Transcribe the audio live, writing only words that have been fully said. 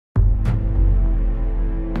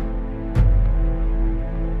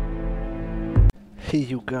Hey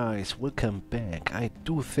you guys, welcome back. I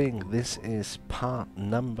do think this is part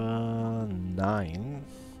number 9,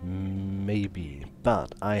 maybe,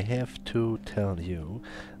 but I have to tell you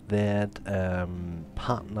that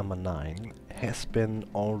part number 9 has been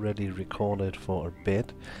already recorded for a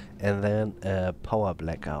bit and then a power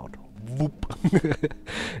blackout. Whoop!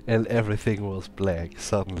 And everything was black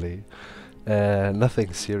suddenly.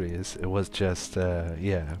 Nothing serious, it was just,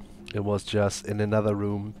 yeah, it was just in another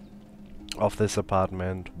room of this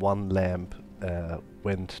apartment, one lamp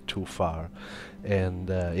went too far, and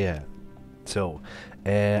yeah. So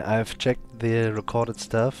I've checked the recorded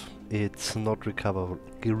stuff. It's not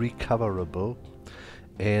recoverable,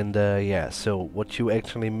 and yeah. So what you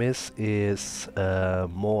actually miss is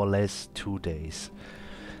more or less 2 days.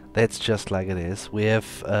 That's just like it is. We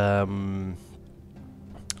have. I'm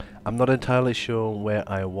not entirely sure where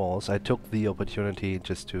I was. I took the opportunity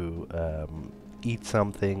just to eat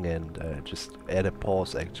something and just add a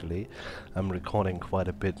pause actually. I'm recording quite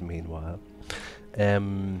a bit meanwhile.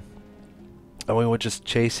 And we were just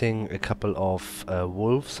chasing a couple of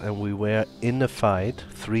wolves, and we were in a fight,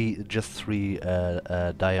 just three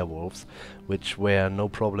dire wolves, which were no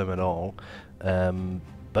problem at all.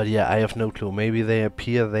 But yeah, I have no clue. Maybe they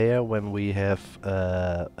appear there when we have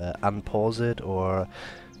unpause it, or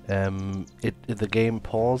the game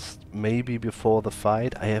paused maybe before the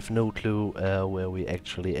fight. I have no clue where we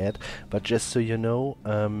actually at, but just so you know,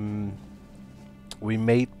 we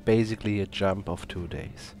made basically a jump of 2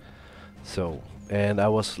 days. So, and I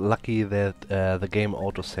was lucky that the game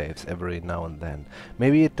autosaves every now and then.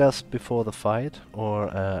 Maybe it does before the fight, or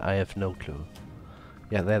I have no clue.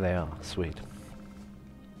 Yeah, there they are, sweet.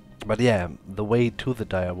 But yeah, the way to the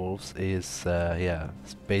direwolves is, yeah,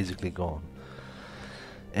 it's basically gone.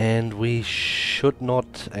 And we should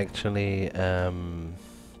not actually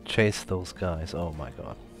chase those guys. Oh my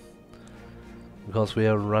god! Because we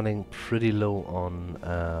are running pretty low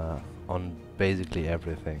on basically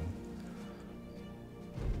everything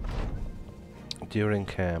during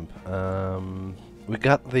camp. We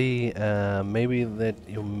got the maybe that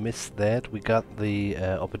you missed that. We got the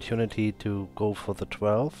opportunity to go for the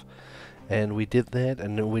 12, and we did that,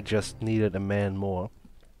 and then we just needed a man more.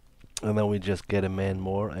 And then we just get a man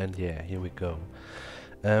more, and yeah, here we go.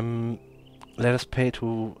 Let us pay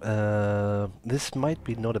to... this might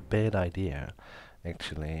be not a bad idea,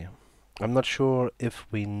 actually. I'm not sure if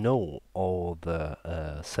we know all the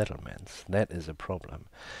settlements. That is a problem.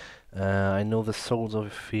 I know the soles of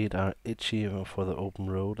your feet are itchy even for the open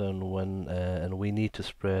road, and we need to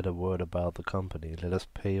spread a word about the company. Let us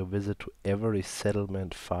pay a visit to every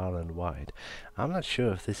settlement far and wide. I'm not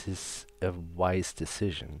sure if this is a wise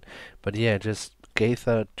decision, but yeah, just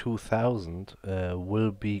gather 2,000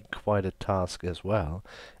 will be quite a task as well,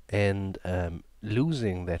 and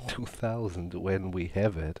losing that 2,000 when we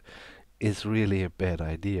have it is really a bad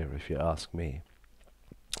idea, if you ask me.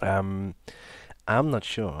 I'm not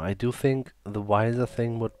sure. I do think the wiser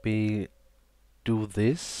thing would be do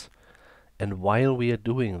this, and while we are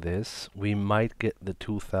doing this, we might get the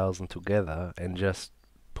 2,000 together and just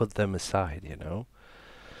put them aside, you know?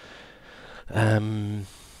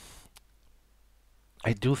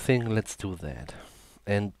 I do think let's do that.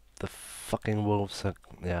 And the fucking wolves are...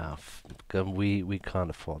 yeah, we can't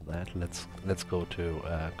afford that. Let's go to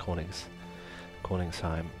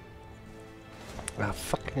Koningsheim. Ah,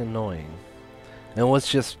 fucking annoying. And it was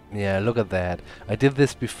just, yeah, look at that. I did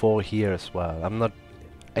this before here as well. I'm not...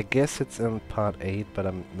 I guess it's in part 8, but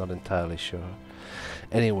I'm not entirely sure.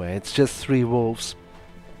 Anyway, it's just 3 wolves.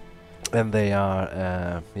 And they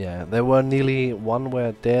are, yeah, there were nearly... one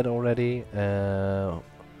were dead already.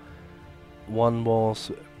 One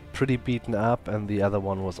was pretty beaten up, and the other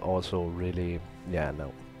one was also really... yeah,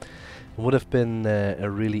 no. It would have been a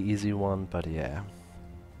really easy one, but yeah.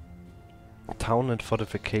 Town and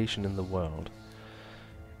fortification in the world.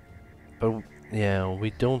 But yeah,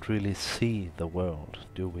 we don't really see the world,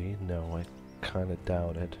 do we? No, I kinda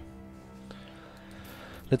doubt it.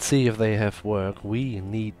 Let's see if they have work. We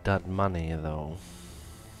need that money though.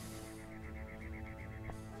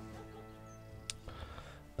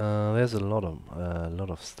 There's a lot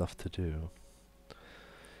of stuff to do.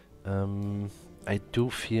 I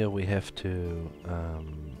do fear we have to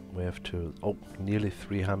oh, nearly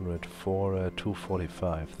 300 for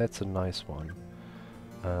 245. That's a nice one.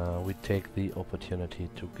 We take the opportunity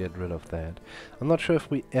to get rid of that. I'm not sure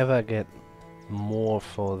if we ever get more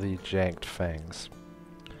for the jagged fangs.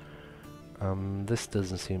 This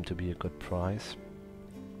doesn't seem to be a good price.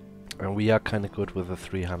 And we are kinda good with the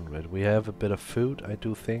 300. We have a bit of food, I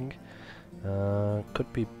do think.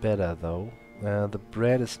 Could be better though. The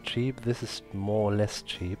bread is cheap. This is more or less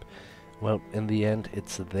cheap. Well, in the end,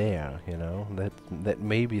 it's there, you know. That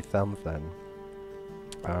may be something.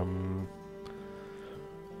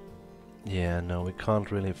 Yeah, no, we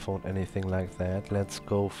can't really afford anything like that. Let's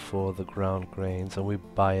go for the ground grains and we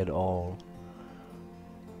buy it all.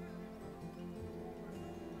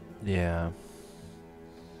 Yeah.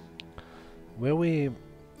 Where we...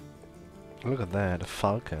 Look at that, a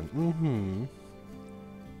falcon. Mm-hmm.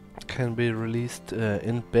 Can be released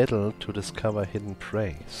in battle to discover hidden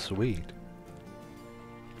prey. Sweet.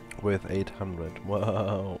 With 800.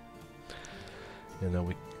 Wow. You know,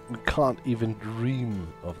 we can't even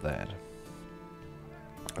dream of that.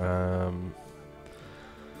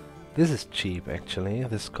 This is cheap actually.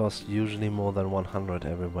 This costs usually more than 100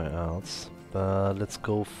 everywhere else. But let's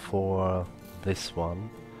go for this one.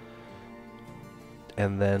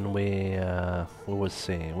 And then we will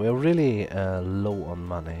see. We're really low on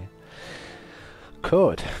money.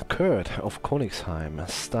 Kurt of Königsheim.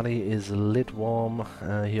 Study is lit warm.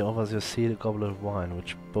 He offers you a sealed goblet of wine,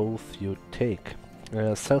 which both you take.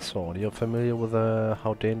 Sellsword, you're familiar with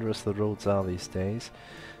how dangerous the roads are these days.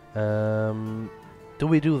 Do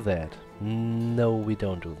we do that? No, we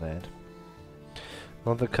don't do that.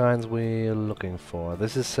 Not the kinds we're looking for.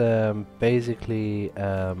 This is basically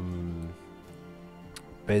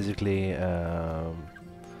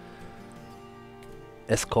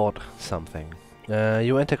escort something.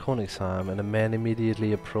 You enter Königsheim and a man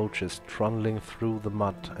immediately approaches, trundling through the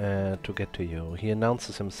mud to get to you. He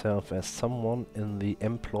announces himself as someone in the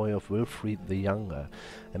employ of Wilfried the Younger,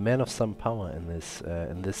 a man of some power in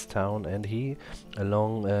this town, and he,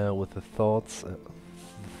 along with the thoughts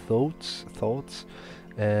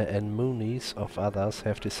and moonies of others,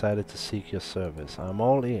 have decided to seek your service. I'm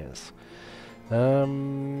all ears.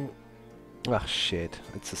 Ah shit,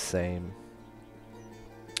 it's the same.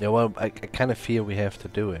 Yeah, well, I kind of feel we have to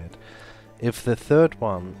do it. If the third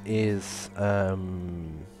one is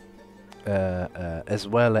as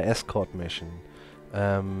well an escort mission,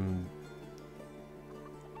 then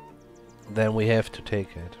we have to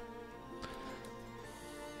take it.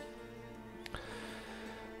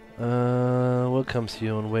 Welcomes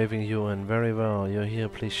you and waving you in. Very well, you're here,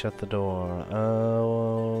 please shut the door.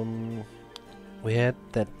 We had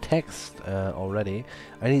that text already.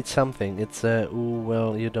 I need something. It's ooh,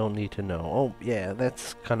 well, you don't need to know. Oh, yeah,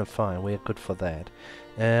 that's kind of fine. We're good for that.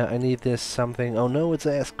 I need this something. Oh no, it's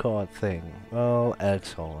an escort thing. Well,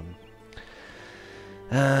 Elkhorn.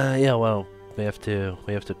 Yeah, well, we have to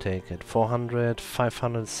take it. 400,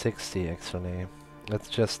 560 actually. Let's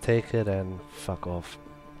just take it and fuck off.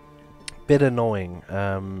 Bit annoying,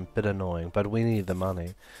 but we need the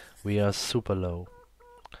money. We are super low.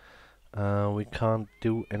 We can't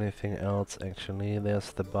do anything else actually.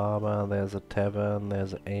 There's the barber, there's a tavern,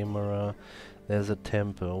 there's an armorer, there's a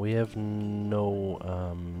temple. We have no,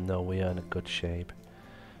 we are in a good shape.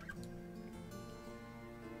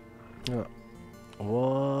 Oh,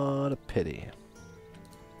 what a pity.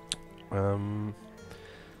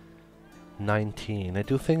 19. I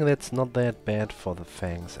do think that's not that bad for the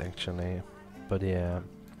fangs actually. But yeah.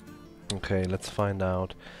 Okay, let's find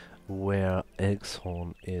out where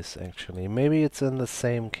Elkhorn is actually. Maybe it's in the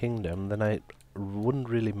same kingdom, then I wouldn't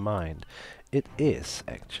really mind. It is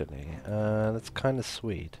actually. That's kind of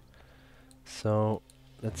sweet. So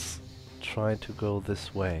let's try to go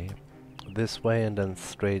this way. This way and then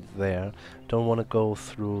straight there. Don't want to go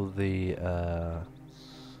through the...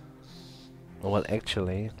 well,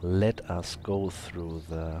 actually, let us go through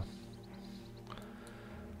the...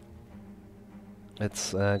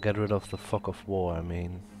 Let's get rid of the fog of war, I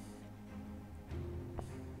mean.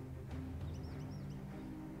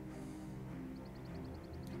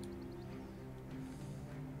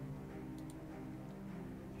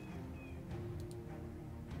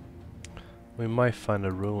 We might find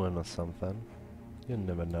a ruin or something. You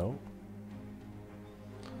never know.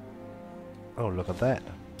 Oh, look at that.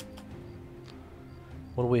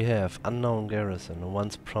 What do we have? Unknown garrison, a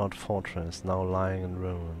once proud fortress, now lying in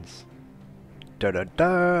ruins.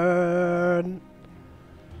 Dun-dun-dun!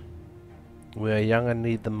 We are young and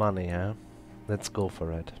need the money, huh? Let's go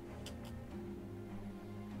for it.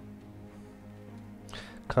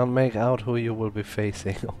 Can't make out who you will be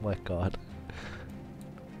facing. Oh my god.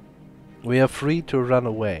 We are free to run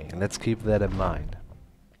away. Let's keep that in mind.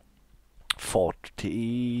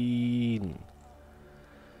 14.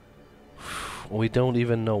 We don't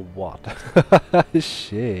even know what.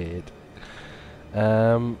 Shit.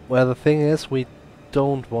 Well, the thing is, we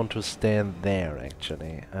don't want to stand there,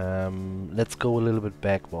 actually. Let's go a little bit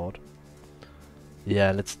backward.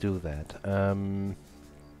 Yeah, let's do that.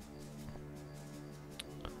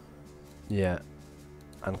 Yeah,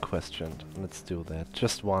 unquestioned. Let's do that.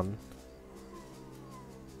 Just one.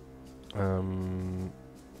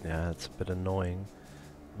 Yeah, it's a bit annoying.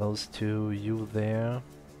 Those two, you there.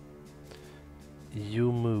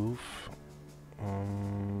 You move.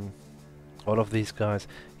 All of these guys.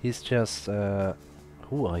 He's just,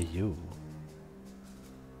 who are you?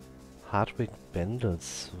 Hardwick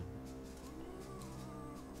Bendels.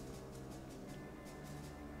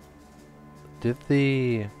 Did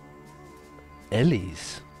the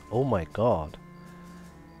Ellies? Oh my god.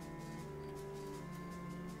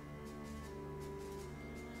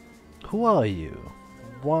 Who are you?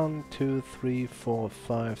 1, 2, 3, 4,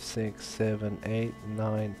 5, 6, 7, 8,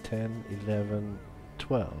 9, 10, 11,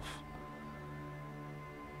 12.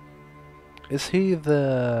 Is he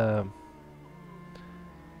the...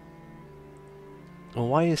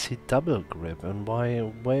 Why is he double grip and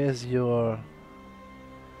where's your...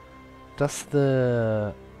 Does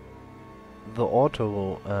the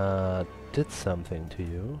auto did something to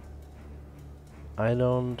you? I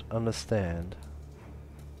don't understand.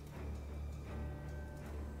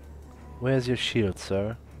 Where's your shield,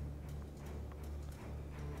 sir?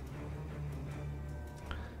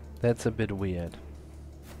 That's a bit weird.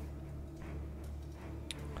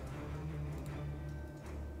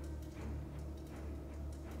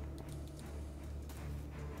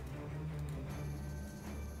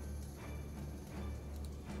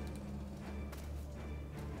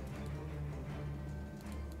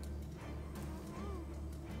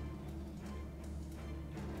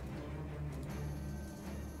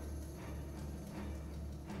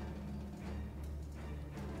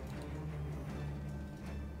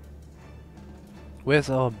 Where's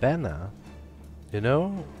our banner? You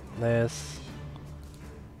know, there's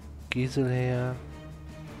Giesel here,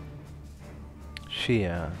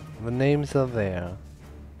 Shia. The names are there.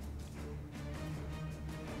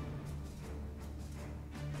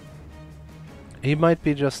 He might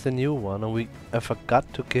be just a new one, and I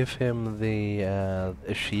forgot to give him the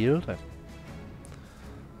a shield.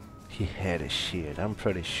 He had a shield, I'm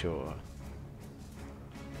pretty sure.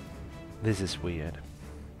 This is weird.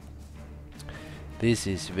 This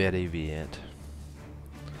is very weird.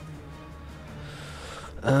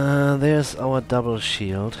 There's our double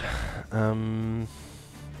shield. So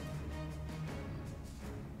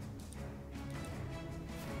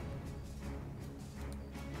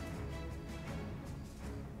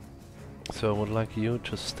I would like you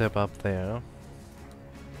to step up there.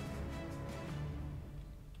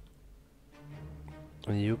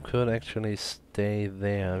 You could actually stay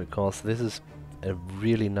there, because this is a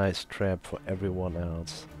really nice trap for everyone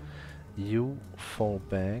else. You fall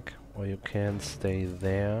back, or you can stay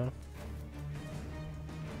there.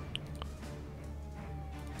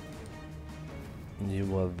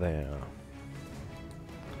 You are there.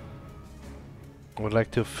 I would like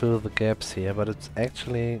to fill the gaps here, but it's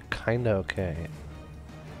actually kinda okay.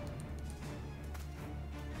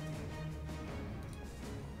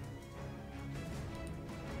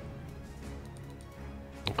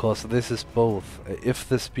 Because this is both. If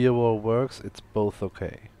the spear wall works, it's both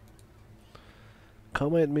okay.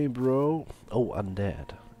 Come at me, bro. Oh,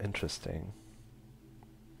 undead. Interesting.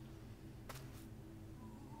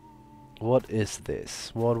 What is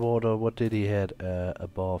this? What did he had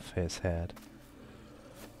above his head?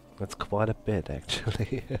 That's quite a bit,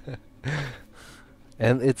 actually.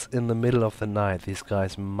 And it's in the middle of the night. These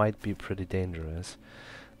guys might be pretty dangerous.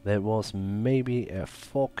 That was maybe a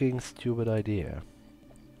fucking stupid idea.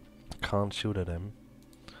 Can't shoot at him.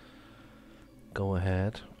 Go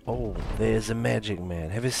ahead. Oh, there's a magic man.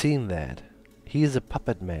 Have you seen that? He is a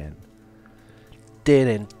puppet man.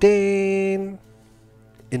 Din din.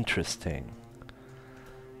 Interesting.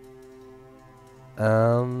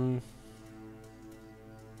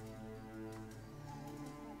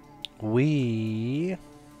 We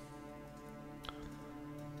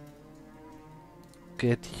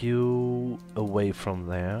get you away from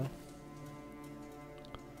there.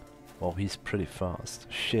 Oh, he's pretty fast.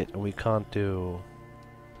 Shit, we can't do...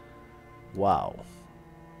 Wow.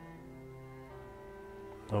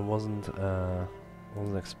 I wasn't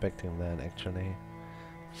expecting that, actually.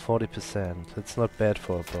 40%. That's not bad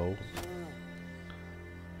for a bow.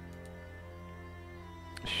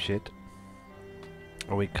 Shit.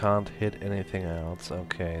 We can't hit anything else.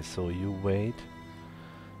 Okay, so you wait.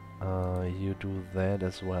 You do that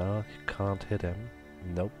as well. You can't hit him.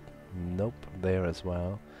 Nope. Nope. There as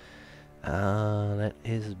well. That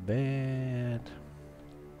is bad.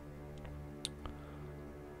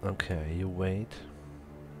 Okay, you wait.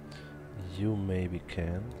 You maybe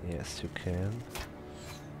can. Yes, you can.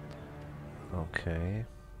 Okay.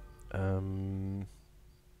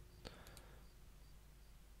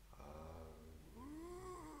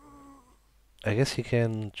 I guess he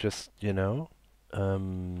can just, you know,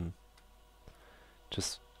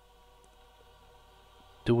 just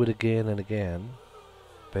do it again and again.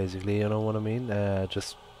 Basically, you know what I mean?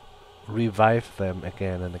 Just revive them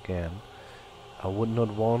again and again. I would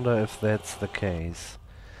not wonder if that's the case.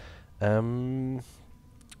 Um,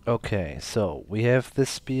 okay, so we have this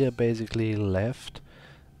spear basically left.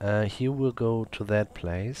 He will go to that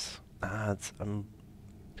place. I'm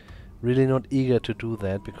really not eager to do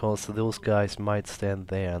that because those guys might stand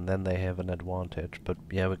there and then they have an advantage. But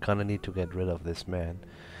yeah, we kind of need to get rid of this man.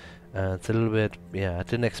 It's a little bit, yeah, I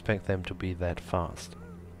didn't expect them to be that fast.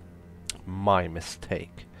 My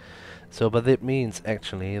mistake. So, but that means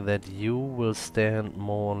actually that you will stand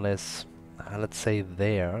more or less, let's say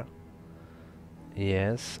there.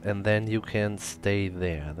 Yes, and then you can stay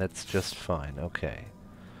there. That's just fine. Okay.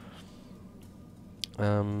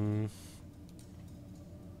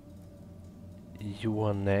 You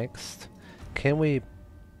are next. Can we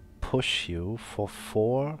push you for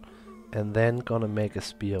 4 and then gonna make a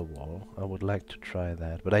spear wall? I would like to try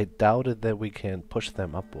that, but I doubted that we can push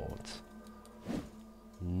them upwards.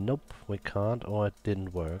 Nope, we can't, or it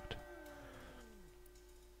didn't work.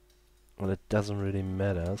 Well, it doesn't really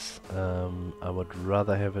matter. I would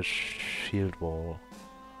rather have a shield wall.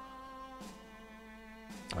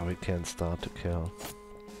 Oh, we can start to kill.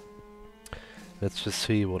 Let's just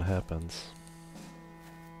see what happens.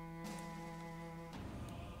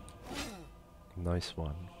 Nice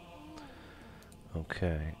one.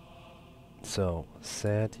 Okay. So,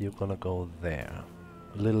 said you're gonna go there.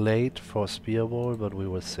 A little late for spear wall, but we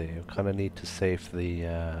will see. We kinda need to save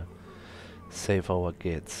the save our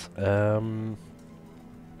kids. I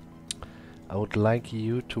would like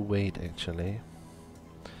you to wait actually.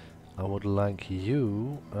 I would like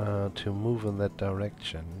you to move in that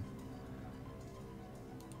direction.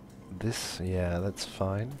 This, yeah, that's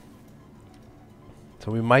fine.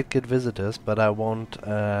 So we might get visitors, but I want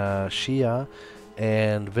Shia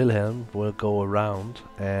and Wilhelm will go around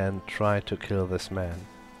and try to kill this man.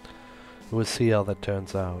 We'll see how that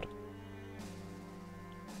turns out.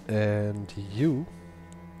 And you,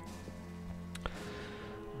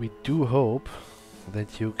 we do hope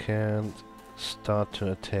that you can start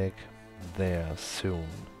to attack there soon.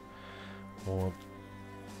 Or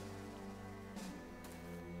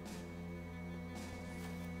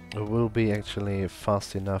it will be actually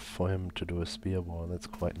fast enough for him to do a spear wall. That's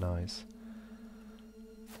quite nice.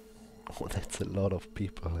 Oh, that's a lot of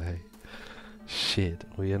people, eh? Shit,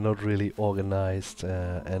 we are not really organized,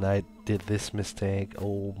 and I did this mistake.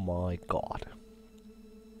 Oh my god.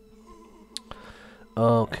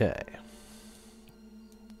 Okay.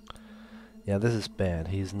 Yeah, this is bad.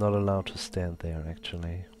 He's not allowed to stand there,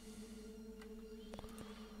 actually.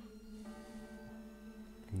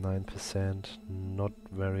 9%, not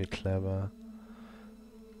very clever.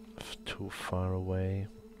 Too far away.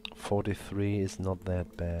 43 is not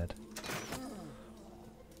that bad.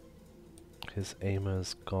 His aimer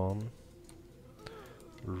is gone.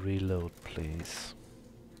 Reload, please.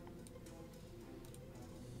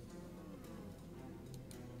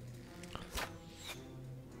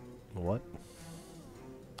 What?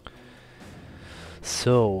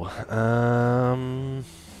 So,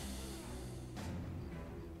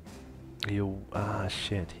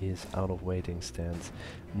 shit, he's out of waiting stance.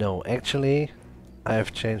 No, actually, I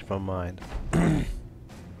have changed my mind.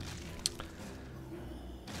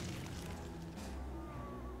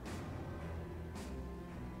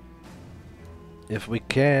 If we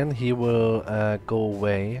can, he will go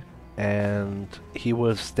away and he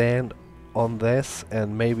will stand on this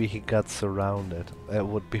and maybe he got surrounded. That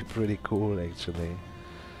would be pretty cool actually.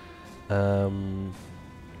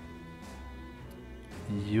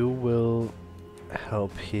 You will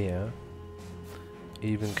help here.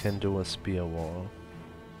 Even can do a spear wall.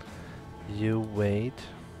 You wait.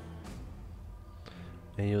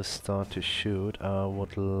 And you start to shoot. I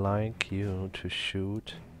would like you to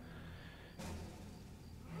shoot.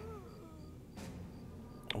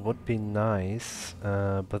 Would be nice,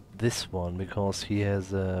 but this one, because he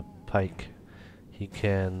has a pike, he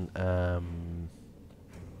can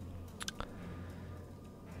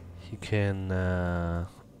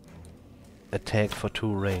attack for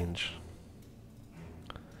 2 range.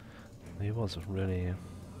 He was really.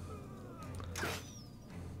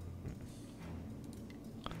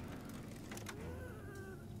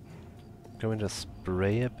 Can we just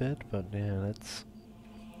spray a bit? But yeah, that's.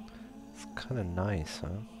 It's kind of nice,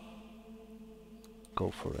 huh?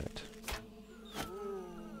 Go for it.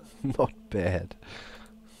 Not bad.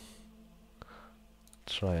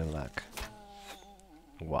 Try your luck.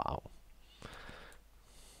 Wow.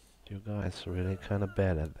 You guys are really kind of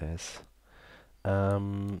bad at this.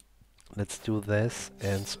 Let's do this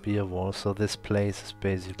and spear wall. So this place is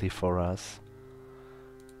basically for us.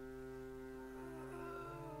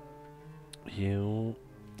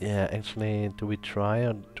 Yeah, actually, do we try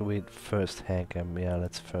or do we first hack him? Yeah,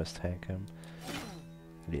 let's first hack him.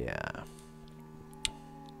 Yeah.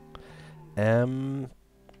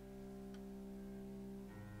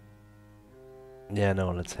 Yeah,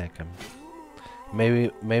 no, let's hack him.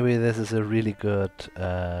 Maybe this is a really good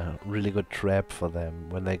trap for them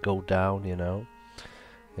when they go down, you know.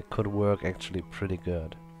 It could work actually pretty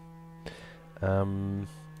good.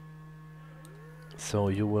 So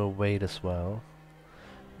you will wait as well.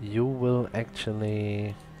 You will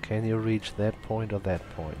actually... Can you reach that point or that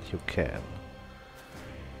point? You can.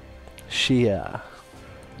 Shia!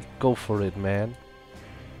 Go for it, man.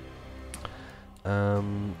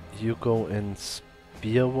 You go in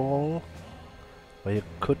spear wall. Or you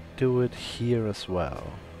could do it here as well.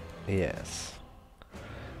 Yes.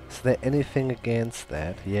 Is there anything against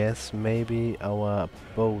that? Yes, maybe our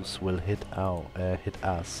bows will hit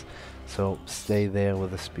us. So stay there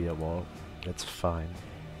with the spear wall. That's fine.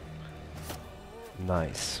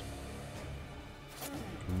 Nice.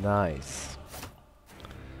 Nice.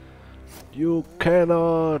 You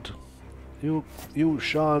cannot! You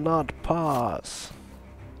shall not pass!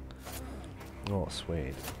 Oh,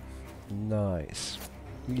 sweet. Nice.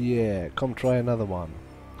 Yeah, come try another one.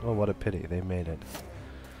 Oh, what a pity, they made it.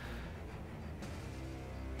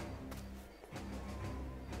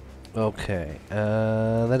 Okay,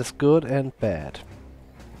 that is good and bad.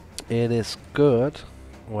 It is good.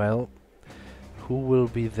 Well, who will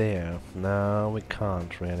be there? No, we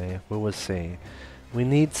can't really. We will see. We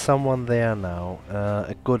need someone there now.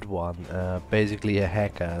 A good one. Basically a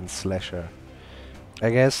hacker and slasher. I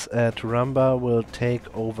guess Turumba will take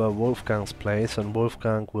over Wolfgang's place and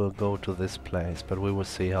Wolfgang will go to this place, but we will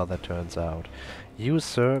see how that turns out. You,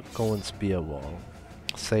 sir, go and spear wall.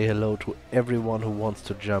 Say hello to everyone who wants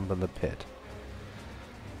to jump in the pit.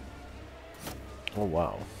 Oh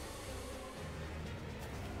wow.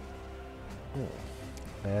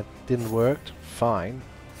 That didn't work. Fine.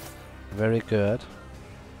 Very good.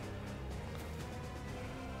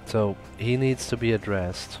 So, he needs to be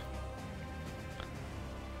addressed.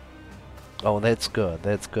 Oh, that's good,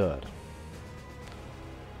 that's good.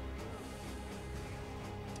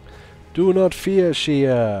 Do not fear,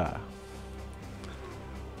 Shia!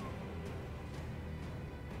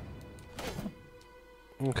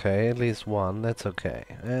 Okay, at least one, that's okay.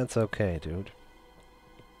 That's okay, dude.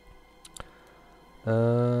 Yes,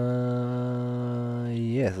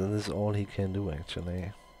 and this is all he can do,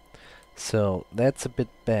 actually. So, that's a bit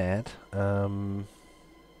bad,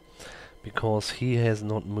 because he has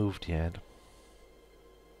not moved yet.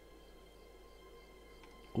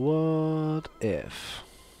 What if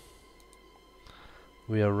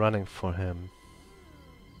we are running for him?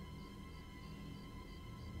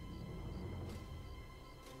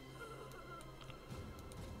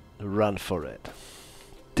 Run for it.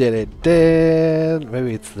 Did it, did.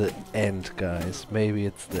 Maybe it's the end, guys. Maybe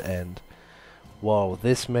it's the end. Wow,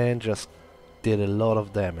 this man just did a lot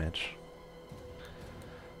of damage.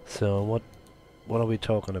 So what are we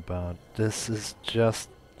talking about? This is just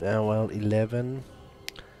well, 11.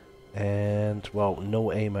 And, well,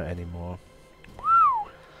 no aimer anymore.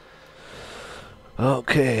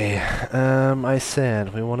 Okay, I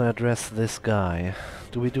said we want to address this guy.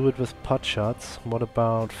 Do we do it with pot shots? What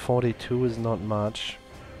about 42 is not much.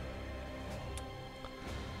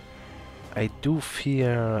 I do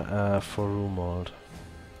fear for Rumold.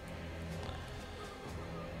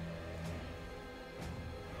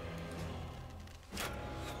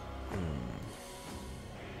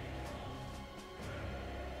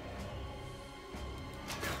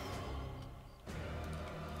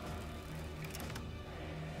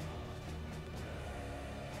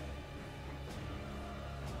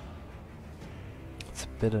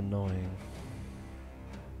 Bit annoying.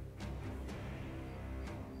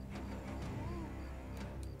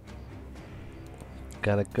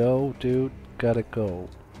 Gotta go, dude. Gotta go.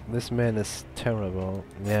 This man is terrible.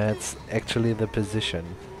 Yeah, it's actually the position.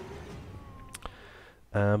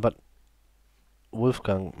 But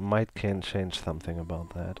Wolfgang can change something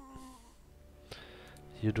about that.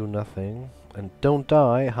 You do nothing. And don't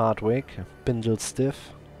die, Hardwick. Bindle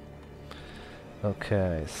stiff.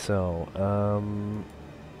 Okay, so,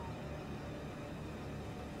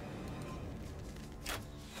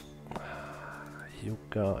 you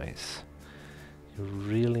guys, you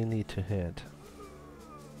really need to hit.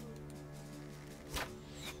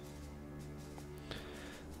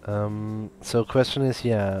 So question is,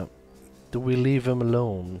 yeah, do we leave him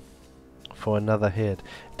alone for another hit?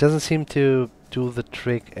 It doesn't seem to do the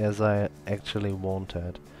trick as I actually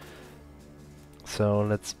wanted. So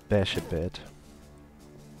let's bash a bit.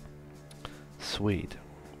 Sweet.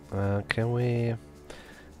 Can we...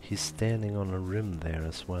 He's standing on a rim there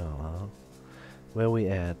as well, huh? Where we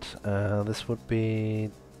at? This would be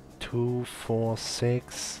 2, 4,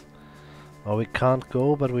 6. Oh, we can't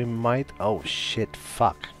go, but we might... Oh shit,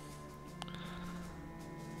 fuck.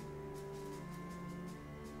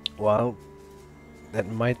 Well,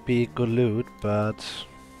 that might be good loot, but...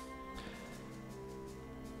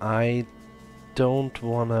 I don't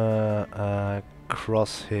wanna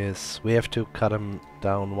cross his... We have to cut him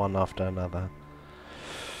down one after another.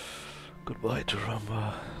 Goodbye,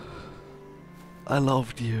 Turumba. I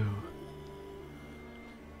loved you.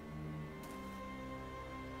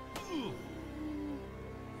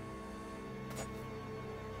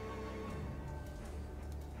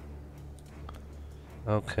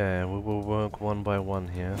 Okay, we will work one by one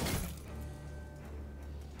here.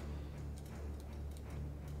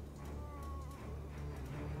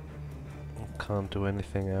 Can't do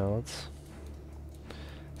anything else.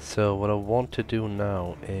 So what I want to do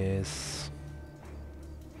now is...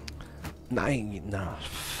 Nah,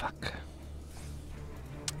 fuck.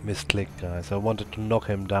 Misclick, guys. I wanted to knock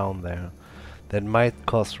him down there. That might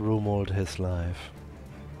cost Rumold his life.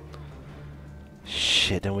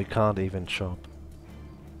 Shit, and we can't even chop.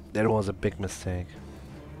 That was a big mistake.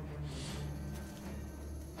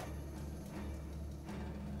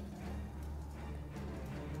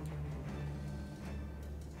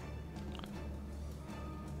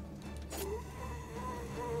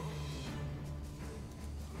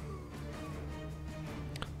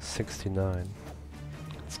 $69.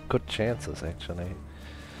 It's good chances, actually.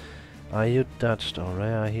 Are you dodged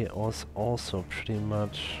already? He was also pretty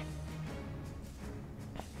much...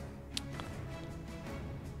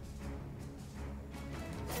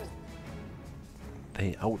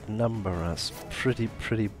 They outnumber us pretty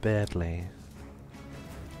badly.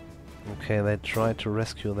 Okay, they tried to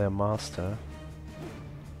rescue their master.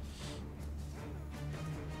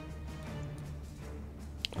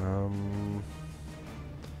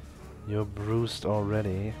 You're bruised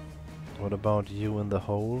already. What about you in the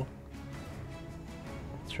hole?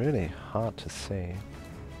 It's really hard to say.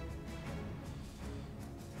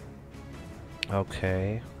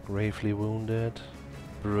 Okay, gravely wounded,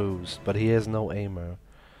 bruised, but he has no aimer.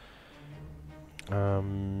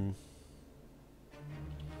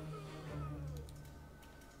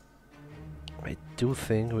 I do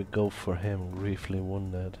think we go for him, gravely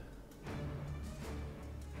wounded.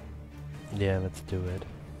 Yeah, let's do it.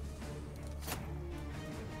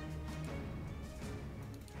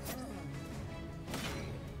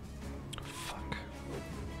 Fuck.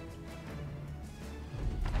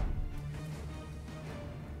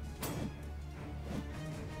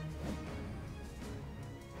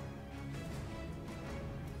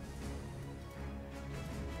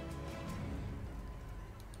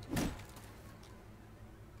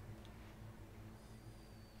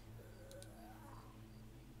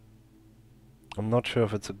 I'm not sure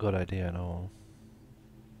if it's a good idea at all.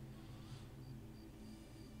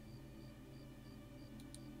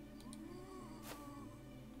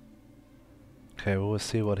 Okay, we will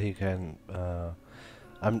see what he can...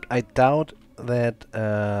 I doubt that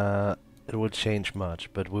it will change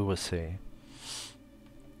much, but we will see.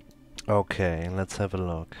 Okay, let's have a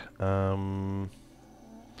look.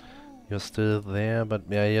 You're still there, but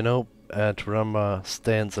yeah, you know, Turumba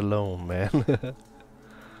stands alone, man.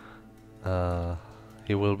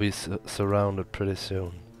 He will be surrounded pretty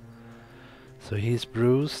soon. So he's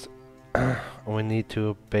bruised. We need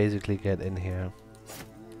to basically get in here.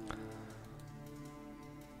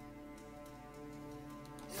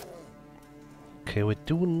 Okay, we're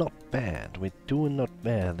doing not bad. We're doing not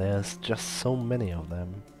bad. There's just so many of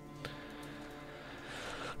them.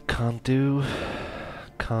 Can't do.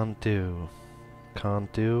 Can't do.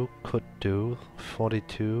 Can't do. Could do.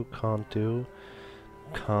 42. Can't do.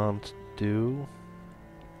 Can't do.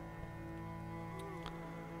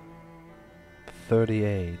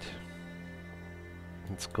 38.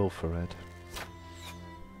 Let's go for it.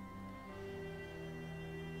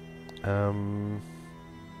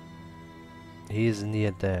 He is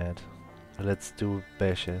near dead. Let's do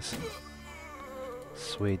bashes.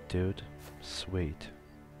 Sweet, dude. Sweet.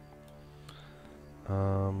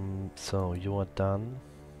 So you are done.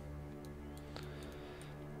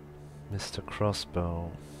 Mr.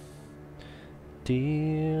 Crossbow.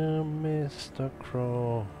 Dear Mr.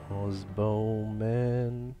 Crossbowman.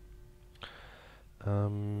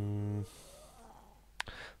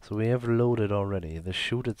 So we have loaded already. The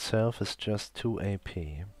shoot itself is just 2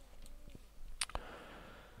 AP.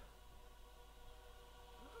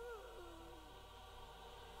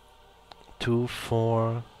 2,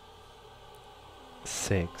 4,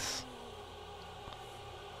 6.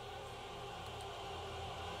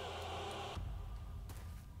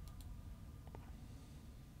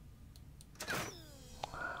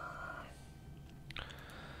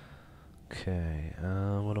 Okay,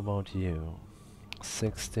 what about you?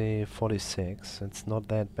 60, 46, it's not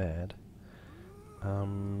that bad.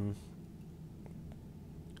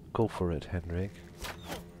 Go for it, Henrik.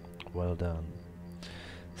 Well done.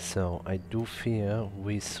 So, I do fear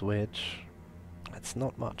we switch. It's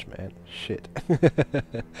not much, man. Shit.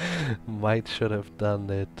 Might should have done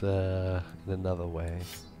it in another way.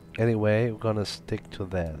 Anyway, we're gonna stick to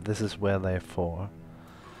that. This is where they're for.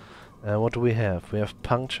 What do we have? We have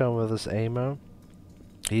Puncture with his aimer.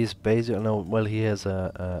 He's basically... no, well, he has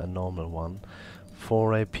a normal one.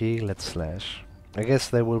 4 AP, let's slash. I guess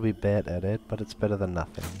they will be bad at it, but it's better than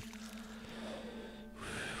nothing.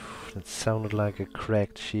 That sounded like a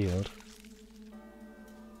cracked shield.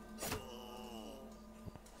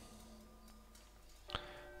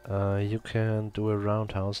 You can do a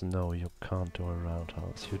roundhouse. No, you can't do a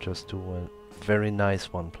roundhouse. You just do a very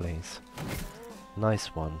nice one, please. Nice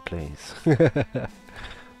one, please.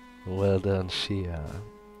 Well done, Shia.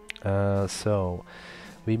 So,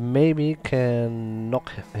 we maybe can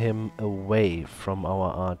knock him away from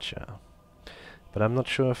our archer. But I'm not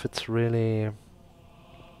sure if it's really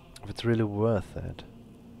worth it.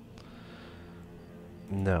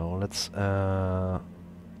 No, let's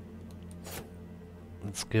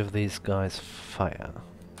give these guys fire.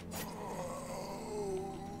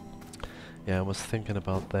 Yeah, I was thinking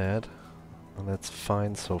about that. And that's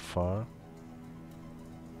fine so far.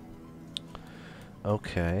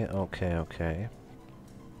 Okay, okay, okay.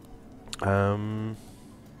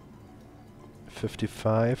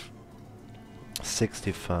 55,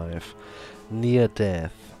 65, near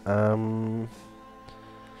death.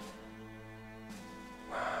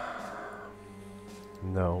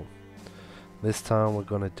 No. This time we're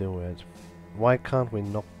gonna do it. Why can't we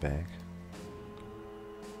knock back?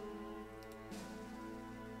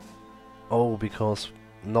 Oh, because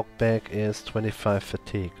knockback is 25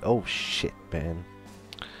 fatigue. Oh shit, man.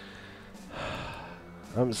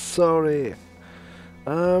 I'm sorry.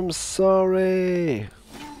 I'm sorry.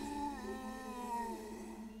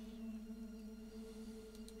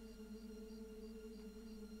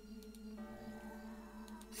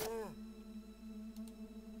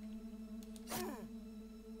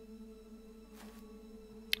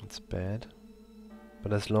 It's bad.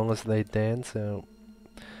 But as long as they dance,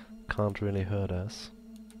 can't really hurt us.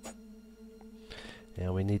 Yeah,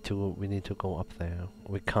 we need to go up there.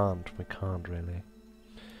 We can't really.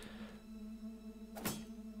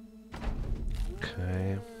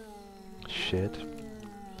 Okay. Shit.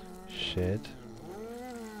 Shit.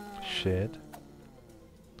 Shit.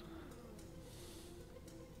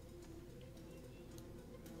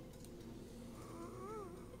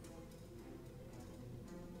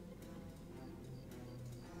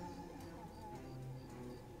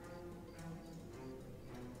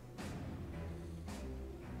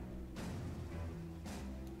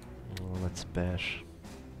 Let's bash.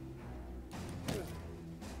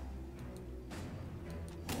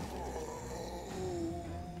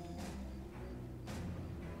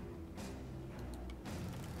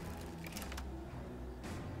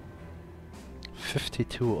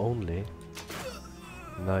 $52 only.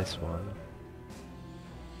 Nice one.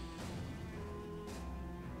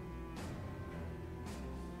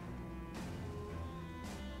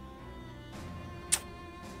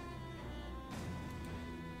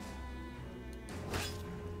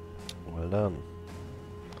 Well done.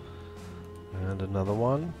 And another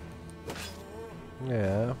one.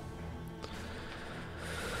 Yeah.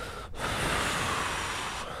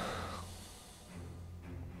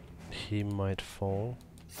 He might fall.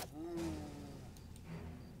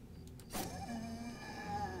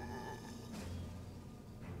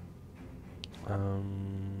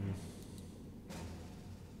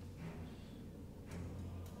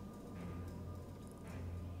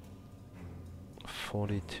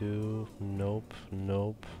 $42. Nope.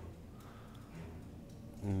 Nope.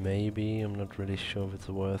 Maybe. I'm not really sure if it's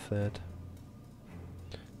worth it.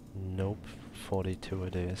 Nope. 42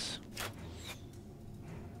 it is.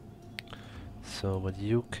 So, but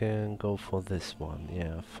you can go for this one.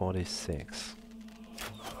 Yeah, 46.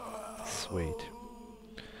 Sweet.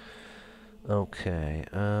 Okay,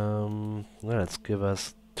 let's give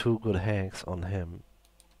us 2 good hacks on him.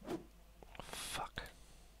 Fuck.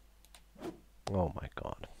 Oh my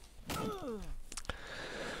god.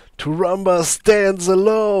 Turumba stands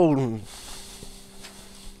alone!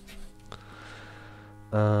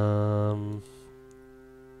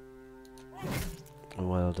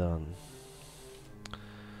 Well done.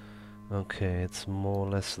 Okay, it's more or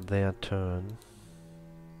less their turn.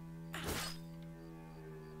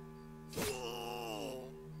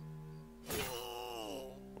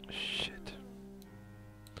 Shit.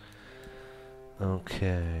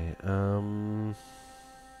 Okay,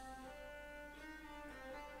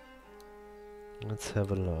 let's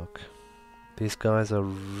have a look. These guys are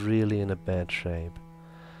really in a bad shape.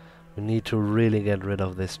 We need to really get rid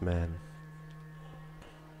of this man.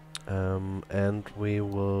 And we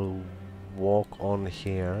will walk on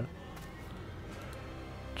here.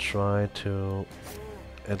 Try to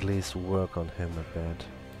at least work on him a bit.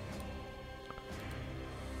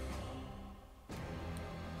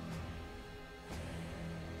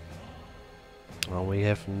 Well, we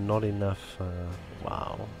have not enough.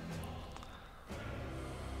 Wow.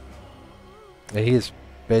 He is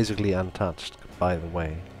basically untouched, by the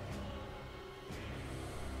way.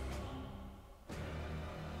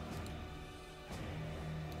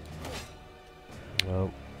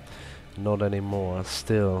 Well, not anymore.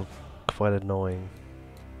 Still quite annoying.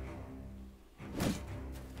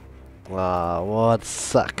 Ah, what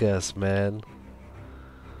suckers, man.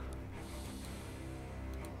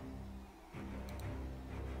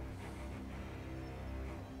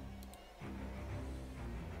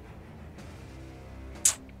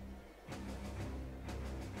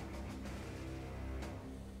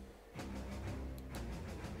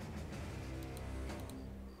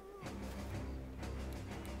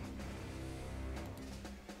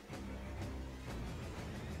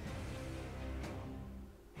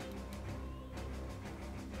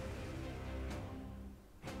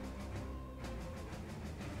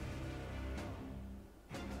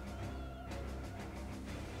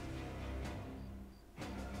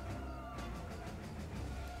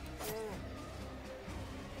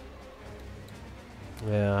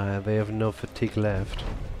 Yeah, they have no fatigue left.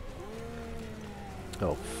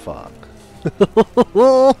 Oh, fuck.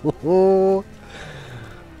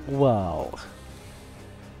 Wow.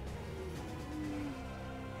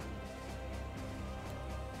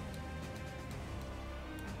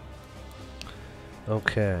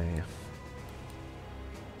 Okay.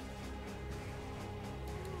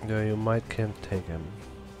 Yeah, you can't take him.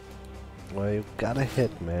 Well, you gotta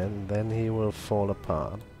hit, man, then he will fall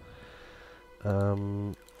apart.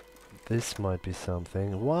 This might be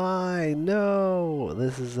something. Why? No!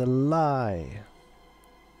 This is a lie.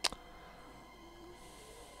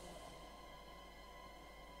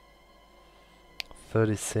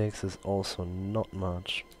 $36 is also not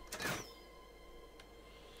much.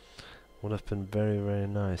 Would have been very, very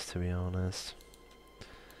nice, to be honest.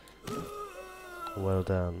 Well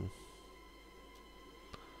done.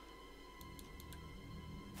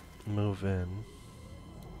 Move in.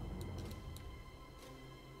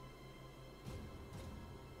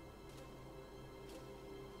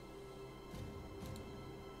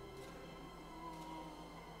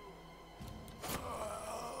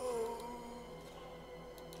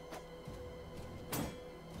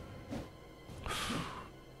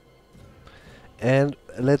 And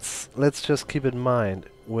let's just keep in mind,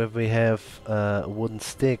 if we have a wooden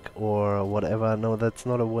stick or whatever. No, that's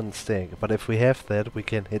not a wooden stick. But if we have that, we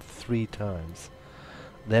can hit 3 times.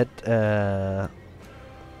 That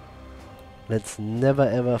let's never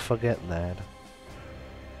ever forget that.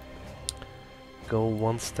 Go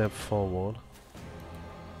 1 step forward.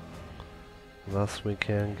 Thus we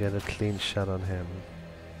can get a clean shot on him.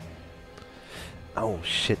 Oh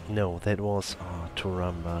shit, no, that was... Oh,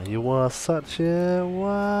 Turumba, you are such a...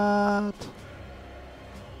 What?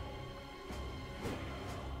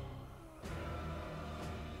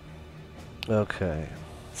 Okay,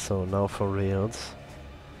 so now for reals.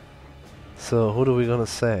 So, who do we gonna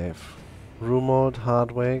save? Rumord,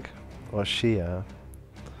 Hardwig, or Shia?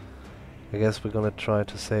 I guess we're gonna try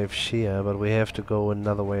to save Shia, but we have to go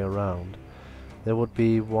another way around. There would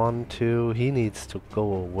be 1, 2... He needs to go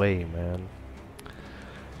away, man.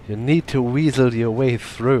 You need to weasel your way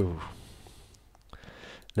through.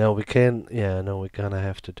 No, we can... Yeah, no, we're gonna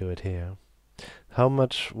have to do it here. How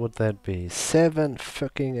much would that be? 7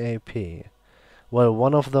 fucking AP. Well,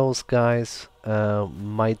 one of those guys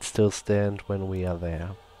might still stand when we are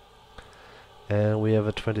there. And we have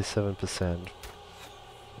a 27%.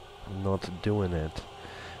 Not doing it.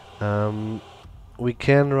 We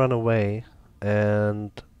can run away,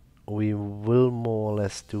 and we will more or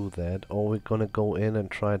less do that. Or we're gonna go in and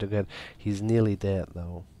try to get... He's nearly dead,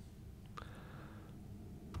 though.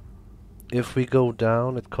 If we go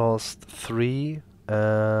down, it costs 3.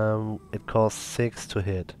 It costs 6 to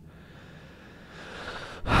hit.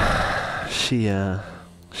 Shia.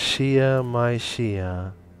 Shia, my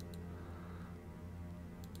Shia.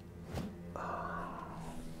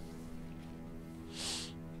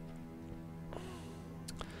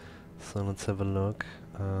 So let's have a look.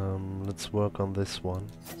 Let's work on this one.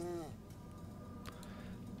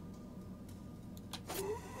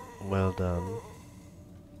 Well done.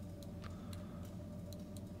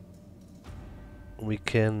 We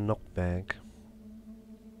can knock back.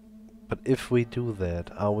 But if we do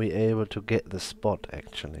that, are we able to get the spot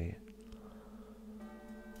actually?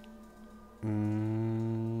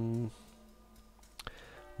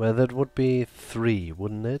 Well, that would be 3,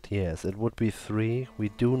 wouldn't it? Yes, it would be 3. We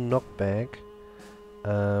do knock back.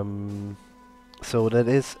 So that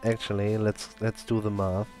is actually, let's do the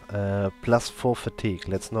math. Plus 4 fatigue.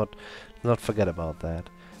 Let's not forget about that.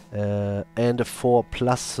 And a 4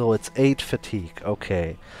 plus, so it's 8 fatigue.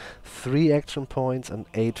 Okay, 3 action points and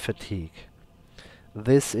 8 fatigue.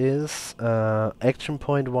 This is action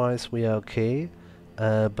point wise we are okay,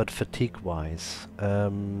 but fatigue wise,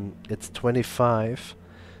 it's 25.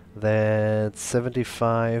 That's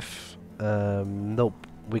 75. Nope.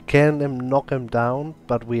 We can knock him down,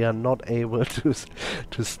 but we are not able to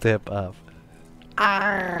to step up.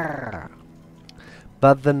 Ah!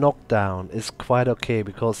 But the knockdown is quite okay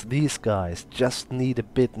because these guys just need a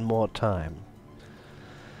bit more time.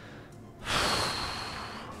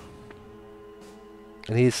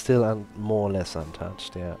 And he's still more or less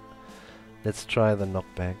untouched, yeah. Let's try the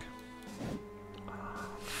knockback.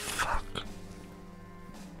 Fuck.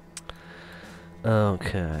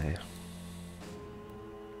 Okay.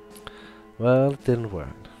 Well, it didn't work.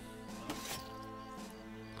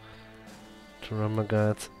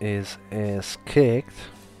 Turumba is ass kicked.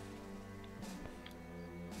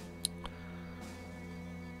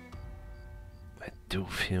 I do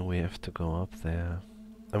feel we have to go up there.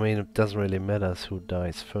 I mean, it doesn't really matter who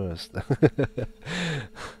dies first.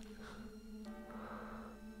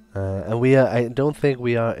 And we are, I don't think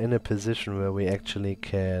we are in a position where we actually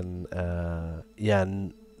can, yeah,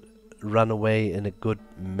 run away in a good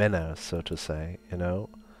manner, so to say, you know?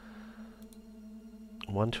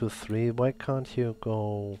 1, 2, 3, why can't you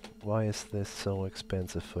go, why is this so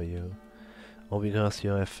expensive for you? Oh, because you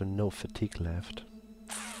have no fatigue left.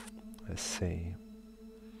 I see.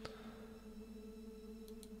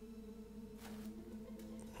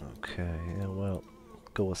 Okay, yeah, well,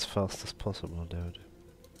 go as fast as possible, dude.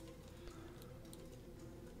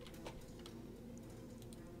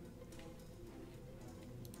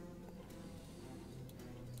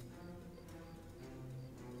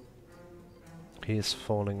 He's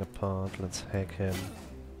falling apart, let's hack him.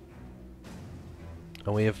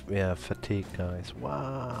 And we have, yeah, fatigue, guys.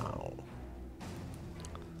 Wow!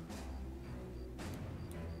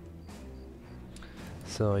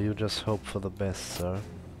 So you just hope for the best, sir.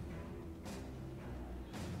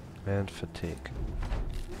 And fatigue.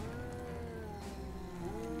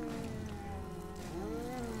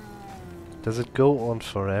 Does it go on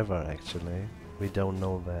forever, actually? We don't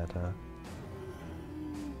know that, huh?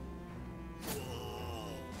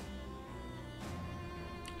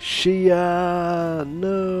 Shia!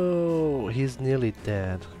 No! He's nearly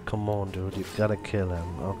dead. Come on, dude, you've gotta kill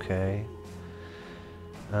him, okay?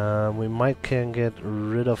 We might can get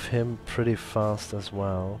rid of him pretty fast as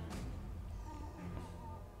well.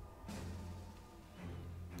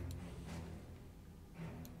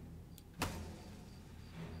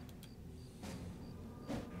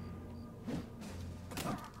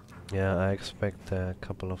 Yeah, I expect a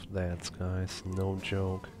couple of deaths, guys. No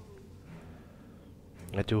joke.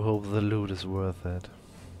 I do hope the loot is worth it.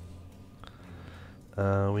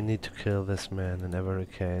 We need to kill this man in every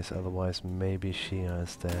case, otherwise maybe Shia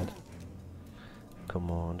is dead.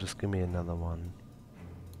 Come on, just give me another one.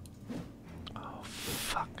 Oh,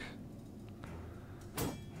 fuck.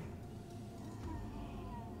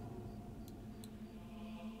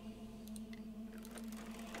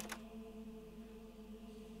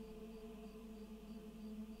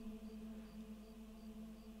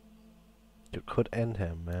 You could end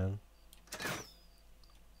him, man.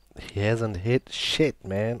 He hasn't hit shit,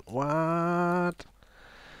 man. What?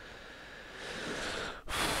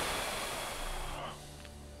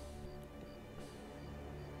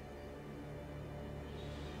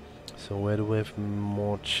 So where do we have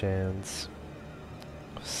more chance?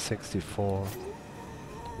 64.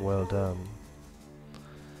 Well done.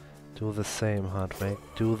 Do the same, Hardwick.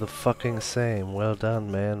 Do the fucking same. Well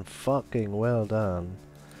done, man. Fucking well done.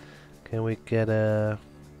 Can we get a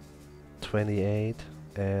 28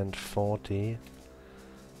 and 40?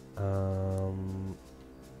 Or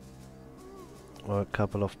a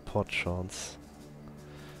couple of pot shots.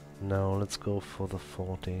 No, let's go for the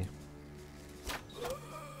 40.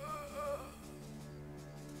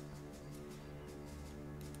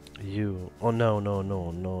 You. Oh no, no,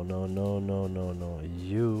 no, no, no, no, no, no, no.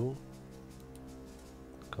 You.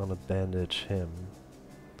 gonna bandage him.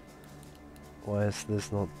 Why is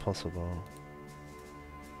this not possible?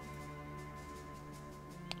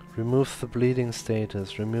 Remove the bleeding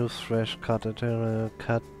status. Remove fresh cut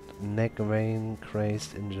neck vein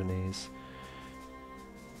crazed injuries.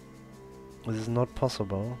 This is not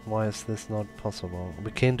possible. Why is this not possible? We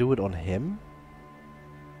can't do it on him?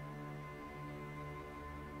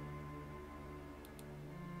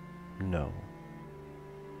 No.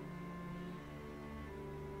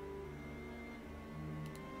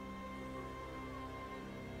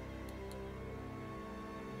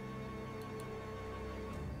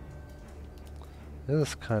 This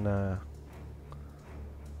is kinda...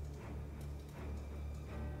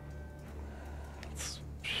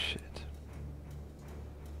 shit.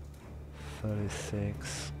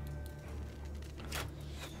 36.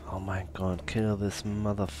 Oh my god, kill this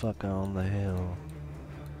motherfucker on the hill.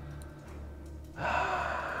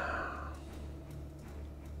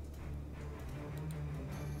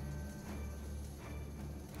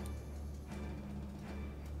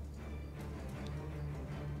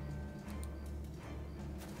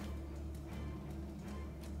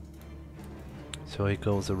 So he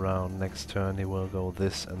goes around, next turn he will go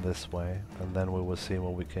this and this way, and then we will see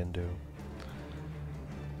what we can do.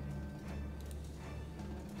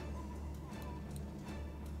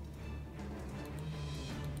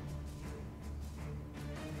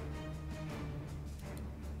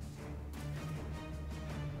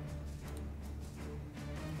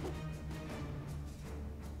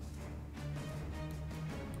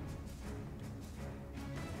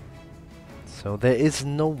 So there is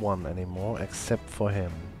no one anymore except for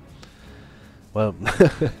him. Well,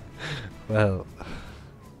 well,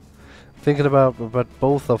 thinking about, but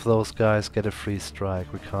both of those guys get a free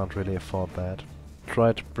strike. We can't really afford that.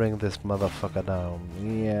 Try to bring this motherfucker down.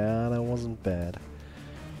 Yeah, that wasn't bad.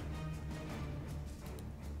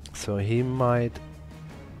 So he might...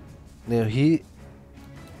 No, he...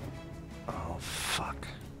 Oh, fuck.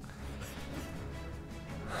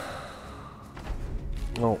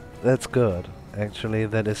 Oh, that's good. Actually,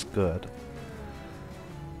 that is good.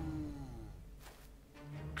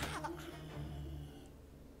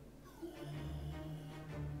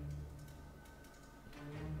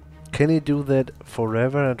 Can he do that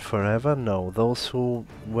forever and forever? No. Those who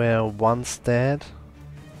were once dead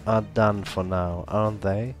are done for now, aren't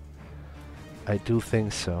they? I do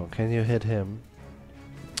think so. Can you hit him?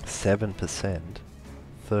 7%.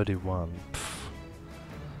 31. Pff.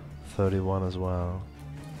 31 as well.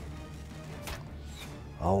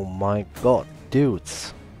 Oh my god,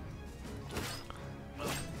 dudes.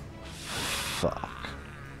 Fuck.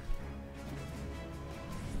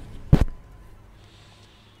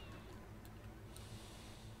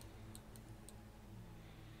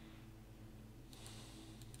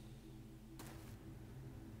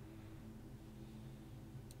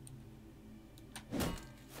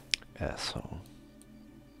 Asshole.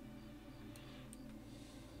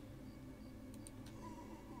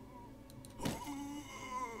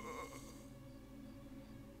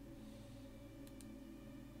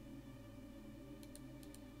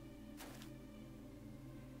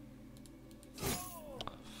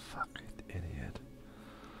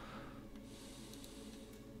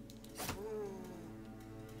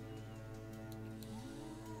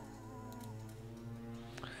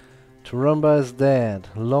 Turumba is dead.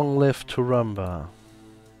 Long live Turumba.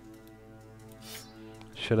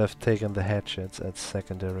 Should have taken the hatchets as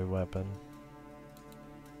secondary weapon.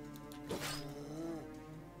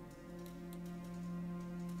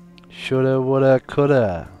 Shoulda, woulda,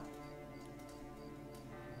 coulda.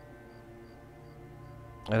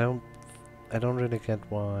 I don't really get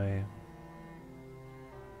why.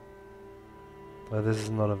 Well, this is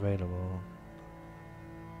not available.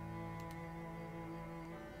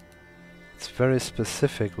 It's very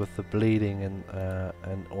specific with the bleeding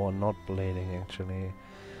and or not bleeding actually.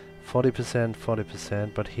 40%,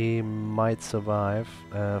 40%, but he might survive.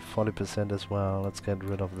 40% as well. Let's get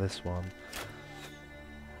rid of this one.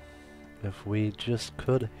 If we just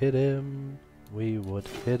could hit him, we would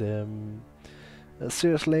hit him.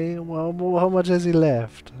 Seriously? Well, how much has he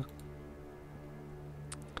left?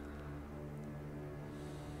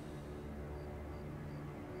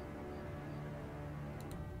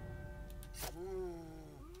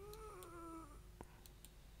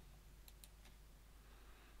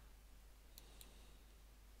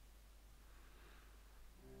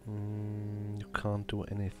 You can't do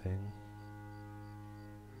anything.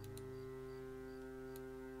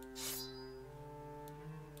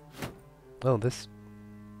 Oh, this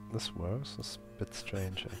works. It's a bit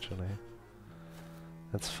strange, actually.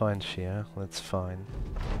 That's fine, Shia. That's fine.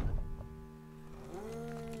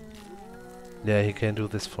 Yeah, he can do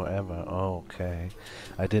this forever. Oh, okay.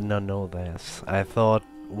 I did not know this. I thought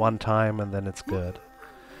one time and then it's good.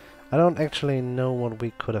 I don't actually know what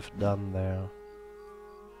we could have done there.